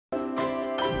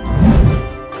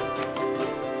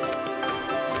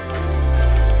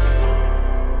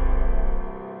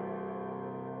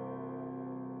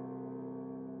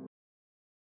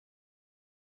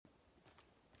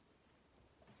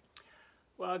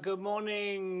Well, good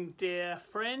morning, dear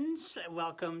friends.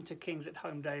 Welcome to Kings at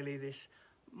Home Daily this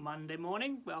Monday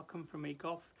morning. Welcome from me,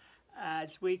 Goff.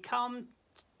 As we come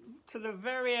to the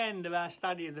very end of our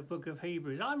study of the book of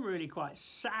Hebrews, I'm really quite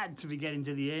sad to be getting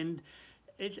to the end.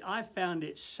 I found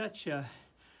it such an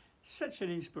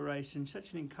inspiration,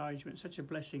 such an encouragement, such a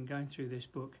blessing going through this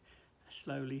book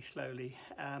slowly.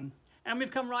 And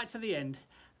we've come right to the end.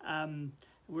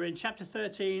 We're in chapter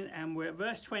 13 and we're at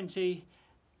verse 20.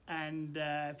 And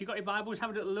if you've got your Bibles, have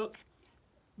a little look.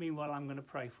 Meanwhile, I'm going to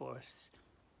pray for us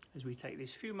as we take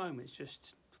these few moments,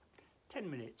 just 10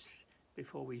 minutes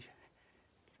before we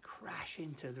crash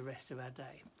into the rest of our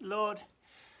day. Lord,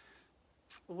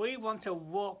 we want to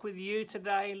walk with you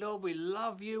today. Lord, we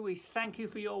love you. We thank you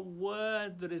for your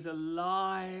word that is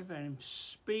alive and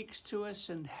speaks to us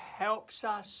and helps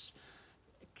us,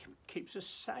 keeps us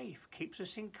safe, keeps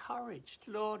us encouraged.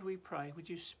 Lord, we pray, would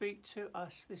you speak to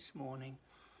us this morning?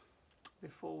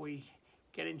 Before we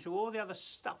get into all the other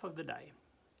stuff of the day,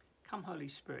 come Holy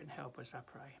Spirit and help us, I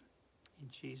pray. In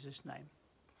Jesus' name.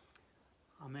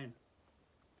 Amen.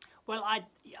 Well,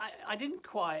 I didn't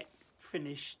quite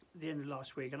finish the end of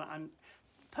last week, and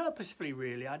purposefully,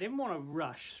 really, I didn't want to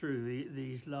rush through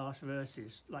these last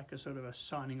verses like a sort of a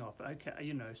signing off. Okay,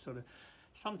 sort of.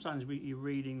 Sometimes you're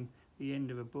reading the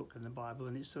end of a book in the Bible,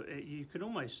 and you can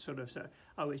almost sort of say,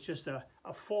 oh, it's just a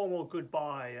formal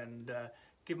goodbye and.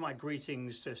 Give my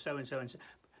greetings to so and so.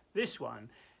 This one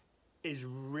is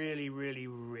really, really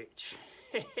rich.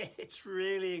 It's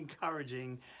really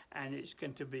encouraging, and it's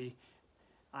going to be,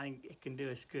 I think it can do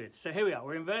us good. So here we are.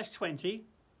 We're in verse 20,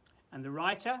 and the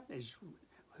writer is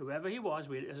whoever he was.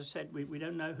 As I said, we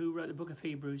don't know who wrote the book of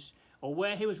Hebrews or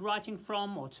where he was writing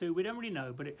from or to. We don't really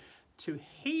know, but to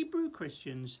Hebrew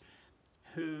Christians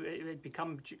who had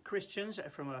become Christians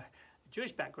from a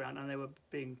Jewish background, and they were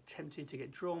being tempted to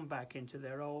get drawn back into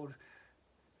their old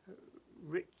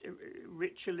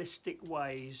ritualistic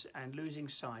ways and losing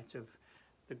sight of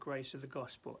the grace of the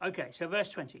gospel. Okay, so verse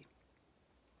 20.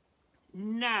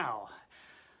 Now,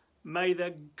 may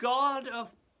the God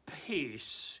of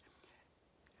peace,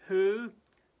 who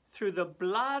through the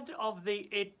blood of the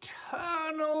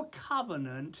eternal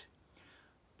covenant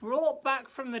brought back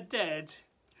from the dead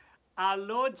our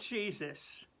Lord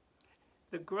Jesus,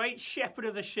 the great shepherd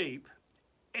of the sheep,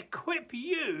 equip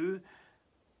you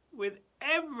with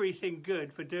everything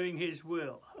good for doing his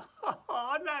will.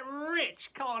 Isn't that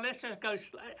rich? Come on, let's just go.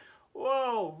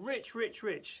 Whoa, rich.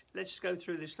 Let's just go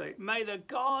through this thing. May the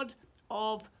God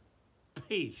of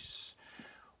peace.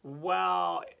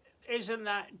 Wow, isn't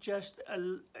that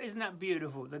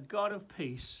beautiful? The God of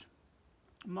peace.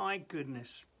 My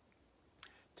goodness.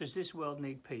 Does this world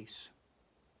need peace?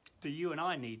 Do you and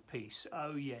I need peace?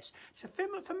 Oh, yes. It's a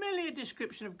familiar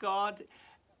description of God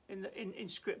in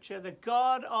Scripture, the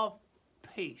God of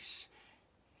peace.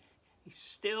 He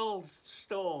stills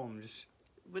storms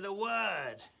with a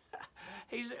word.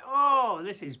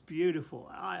 This is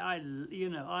beautiful. I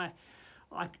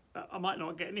might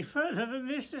not get any further than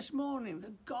this morning.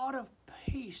 The God of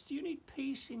peace. Do you need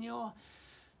peace in your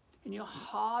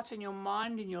heart, in your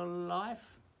mind, in your life?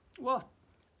 Well,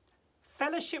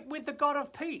 fellowship with the God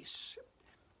of peace.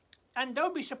 And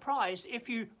don't be surprised if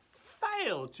you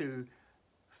fail to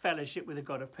fellowship with the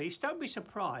God of peace. Don't be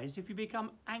surprised if you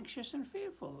become anxious and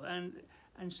fearful and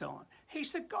so on.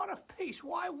 He's the God of peace.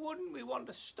 Why wouldn't we want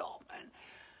to stop and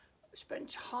spend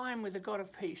time with the God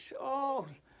of peace? Oh,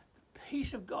 the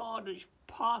peace of God which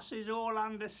passes all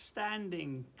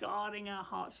understanding, guarding our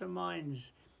hearts and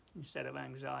minds instead of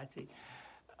anxiety.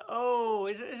 Oh,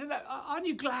 isn't that? Aren't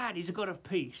you glad he's a God of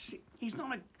peace? He's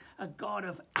not a God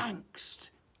of angst.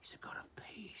 He's a God of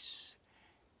peace.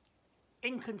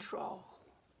 In control.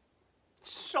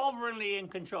 Sovereignly in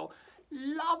control.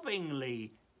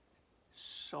 Lovingly,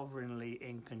 sovereignly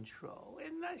in control.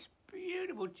 Isn't that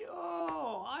beautiful?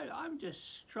 Oh, I'm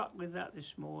just struck with that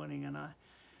this morning, and I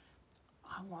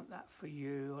want that for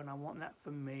you, and I want that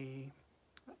for me.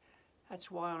 That's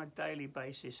why on a daily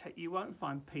basis, you won't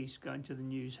find peace going to the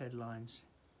news headlines.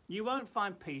 You won't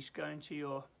find peace going to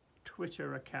your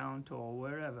Twitter account or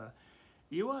wherever.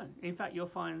 You won't. In fact, you'll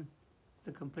find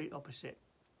the complete opposite.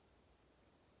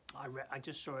 I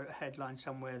just saw a headline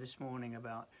somewhere this morning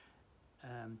about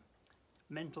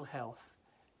mental health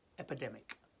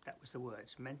epidemic. That was the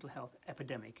words, mental health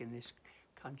epidemic in this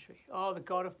country. Oh, the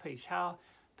God of peace. How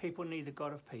people need the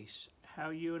God of peace. How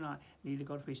you and I need the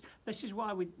God of peace. This is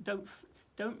why we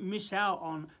don't miss out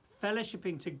on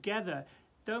fellowshipping together.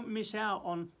 Don't miss out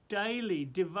on daily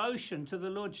devotion to the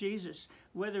Lord Jesus,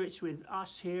 whether it's with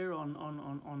us here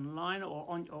online or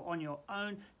on your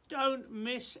own. Don't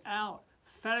miss out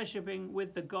fellowshipping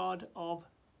with the God of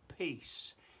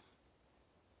peace.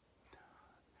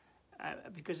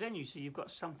 Because then you see you've got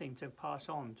something to pass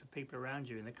on to people around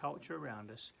you in the culture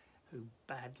around us who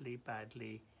badly,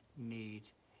 badly need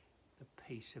the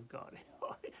peace of God.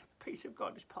 The peace of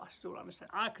God just passes all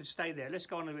understanding. I could stay there. Let's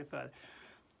go on a bit further.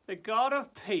 The God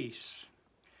of peace,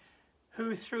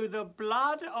 who through the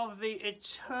blood of the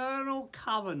eternal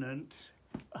covenant,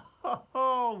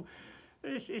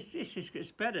 this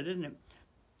gets better, doesn't it?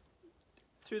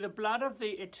 Through the blood of the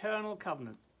eternal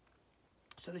covenant.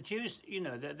 So the Jews,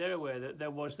 they're aware that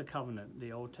there was the covenant,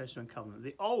 the Old Testament covenant,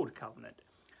 the Old Covenant.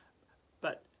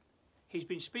 But he's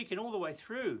been speaking all the way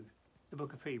through the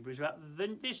book of Hebrews about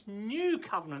this new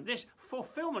covenant, this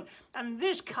fulfillment. And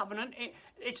this covenant,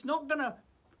 it's not going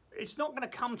to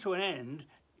come to an end.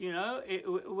 We're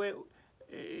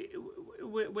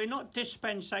not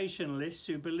dispensationalists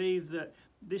who believe that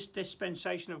this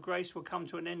dispensation of grace will come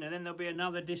to an end and then there'll be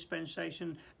another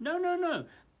dispensation. No.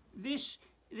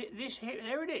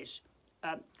 Here it is.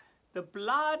 The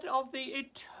blood of the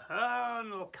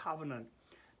eternal covenant.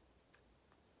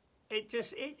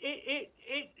 This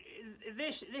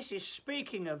is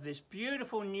speaking of this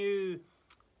beautiful new,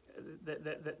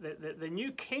 the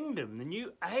new kingdom, the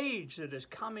new age that has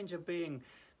come into being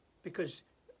because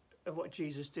of what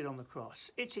Jesus did on the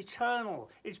cross. It's eternal,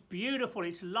 it's beautiful,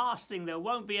 it's lasting. There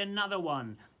won't be another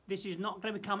one. This is not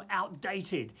going to become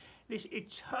outdated. This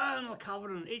eternal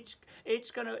covenant,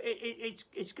 it's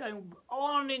going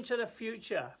on into the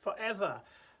future forever.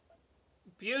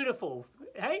 Beautiful.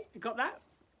 Hey, you got that?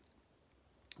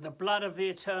 The blood of the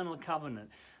eternal covenant.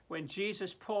 When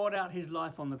Jesus poured out his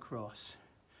life on the cross,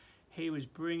 he was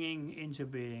bringing into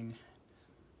being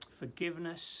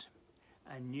forgiveness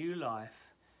and new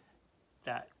life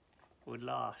that would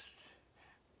last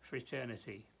for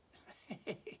eternity.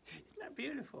 Isn't that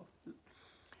beautiful?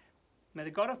 May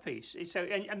the God of peace,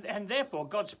 and therefore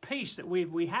God's peace that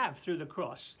we have through the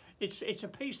cross, it's a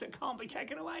peace that can't be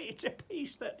taken away. It's a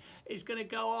peace that is going to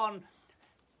go on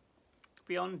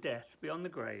beyond death, beyond the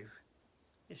grave.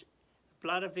 It's the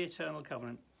blood of the eternal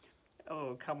covenant.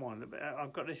 Oh, come on,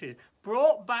 I've got this here.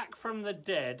 Brought back from the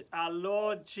dead, our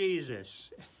Lord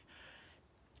Jesus.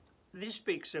 This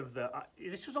speaks of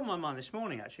this was on my mind this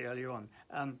morning, actually, earlier on.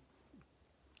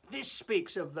 This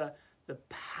speaks of the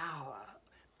power.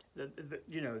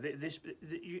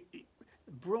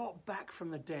 Brought back from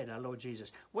the dead, our Lord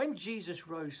Jesus. When Jesus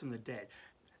rose from the dead,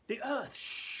 the earth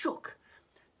shook.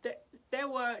 There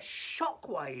were shock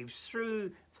waves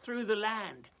through the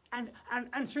land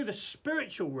and through the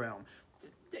spiritual realm.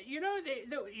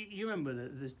 You remember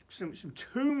some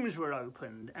tombs were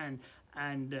opened and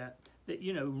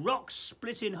rocks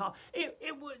split in half.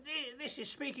 This is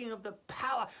speaking of the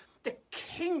power. The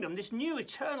kingdom, this new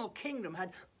eternal kingdom,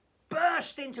 had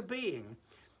burst into being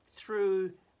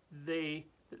through the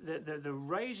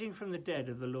raising from the dead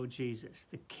of the Lord Jesus.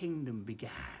 The kingdom began.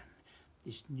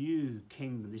 This new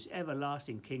kingdom, this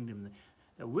everlasting kingdom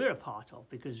that we're a part of,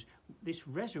 because this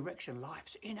resurrection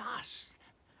life's in us.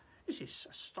 This is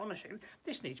astonishing.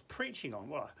 This needs preaching on.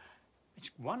 Well,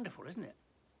 it's wonderful, isn't it?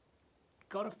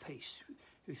 God of peace,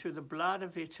 who through the blood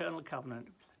of the eternal covenant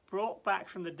brought back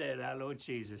from the dead our Lord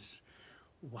Jesus.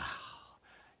 Wow.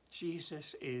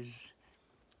 Jesus is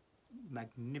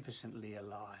magnificently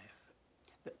alive.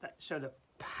 So the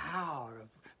power of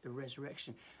the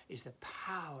resurrection is the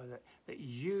power that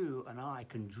you and I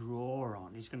can draw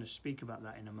on. He's going to speak about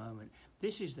that in a moment.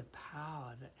 This is the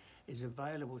power that is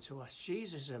available to us.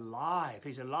 Jesus is alive.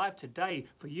 He's alive today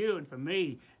for you and for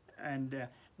me. And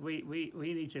we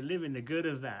need to live in the good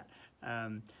of that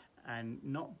and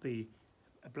not be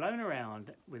blown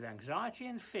around with anxiety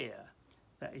and fear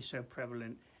that is so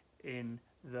prevalent in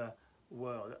the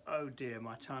world. Oh dear,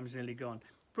 my time's nearly gone.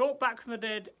 Brought back from the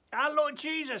dead, our Lord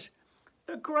Jesus,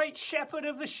 the great shepherd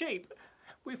of the sheep.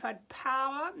 We've had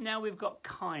power, now we've got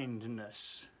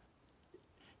kindness.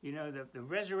 The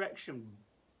resurrection,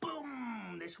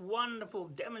 boom, this wonderful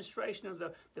demonstration of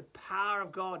the power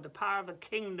of God, the power of the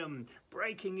kingdom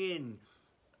breaking in,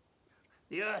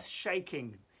 the earth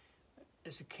shaking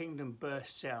as the kingdom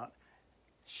bursts out.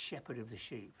 Shepherd of the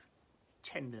sheep.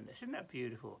 Tenderness. Isn't that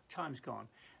beautiful? Time's gone.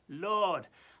 Lord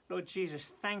Jesus,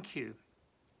 thank you.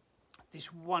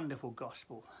 This wonderful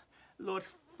gospel. Lord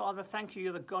Father, thank you.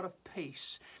 You're the God of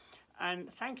peace.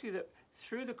 And thank you that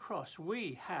through the cross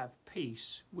we have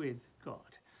peace with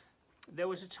God. There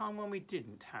was a time when we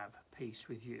didn't have peace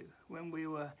with you, when we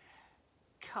were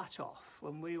cut off,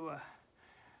 when we were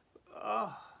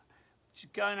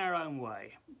just going our own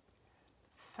way.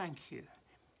 Thank you.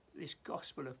 This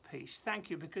gospel of peace. Thank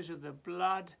you, because of the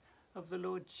blood of the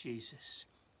Lord Jesus,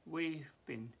 we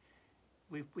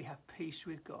have peace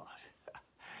with God.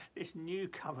 this new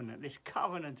covenant, this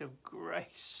covenant of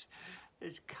grace,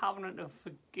 this covenant of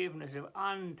forgiveness, of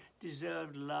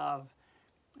undeserved love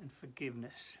and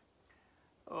forgiveness.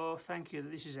 Oh, thank you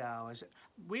that this is ours.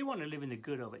 We want to live in the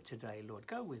good of it today, Lord.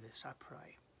 Go with us, I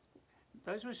pray.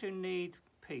 Those of us who need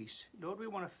peace, Lord, we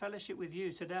want to fellowship with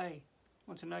you today.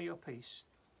 We want to know your peace.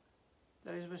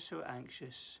 Those of us who are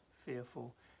anxious,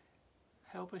 fearful,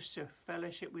 help us to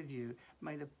fellowship with you.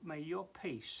 May your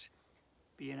peace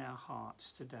be in our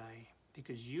hearts today,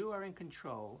 because you are in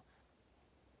control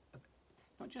of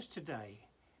not just today,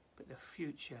 but the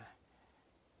future,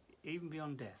 even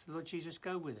beyond death. Lord Jesus,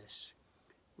 go with us.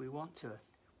 We want to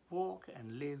walk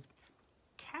and live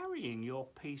carrying your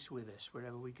peace with us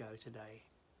wherever we go today.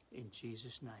 In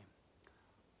Jesus' name.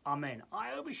 Amen.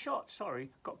 I overshot, sorry,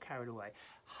 got carried away.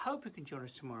 Hope you can join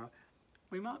us tomorrow.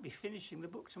 We might be finishing the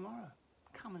book tomorrow.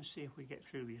 Come and see if we get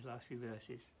through these last few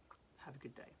verses. Have a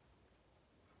good day.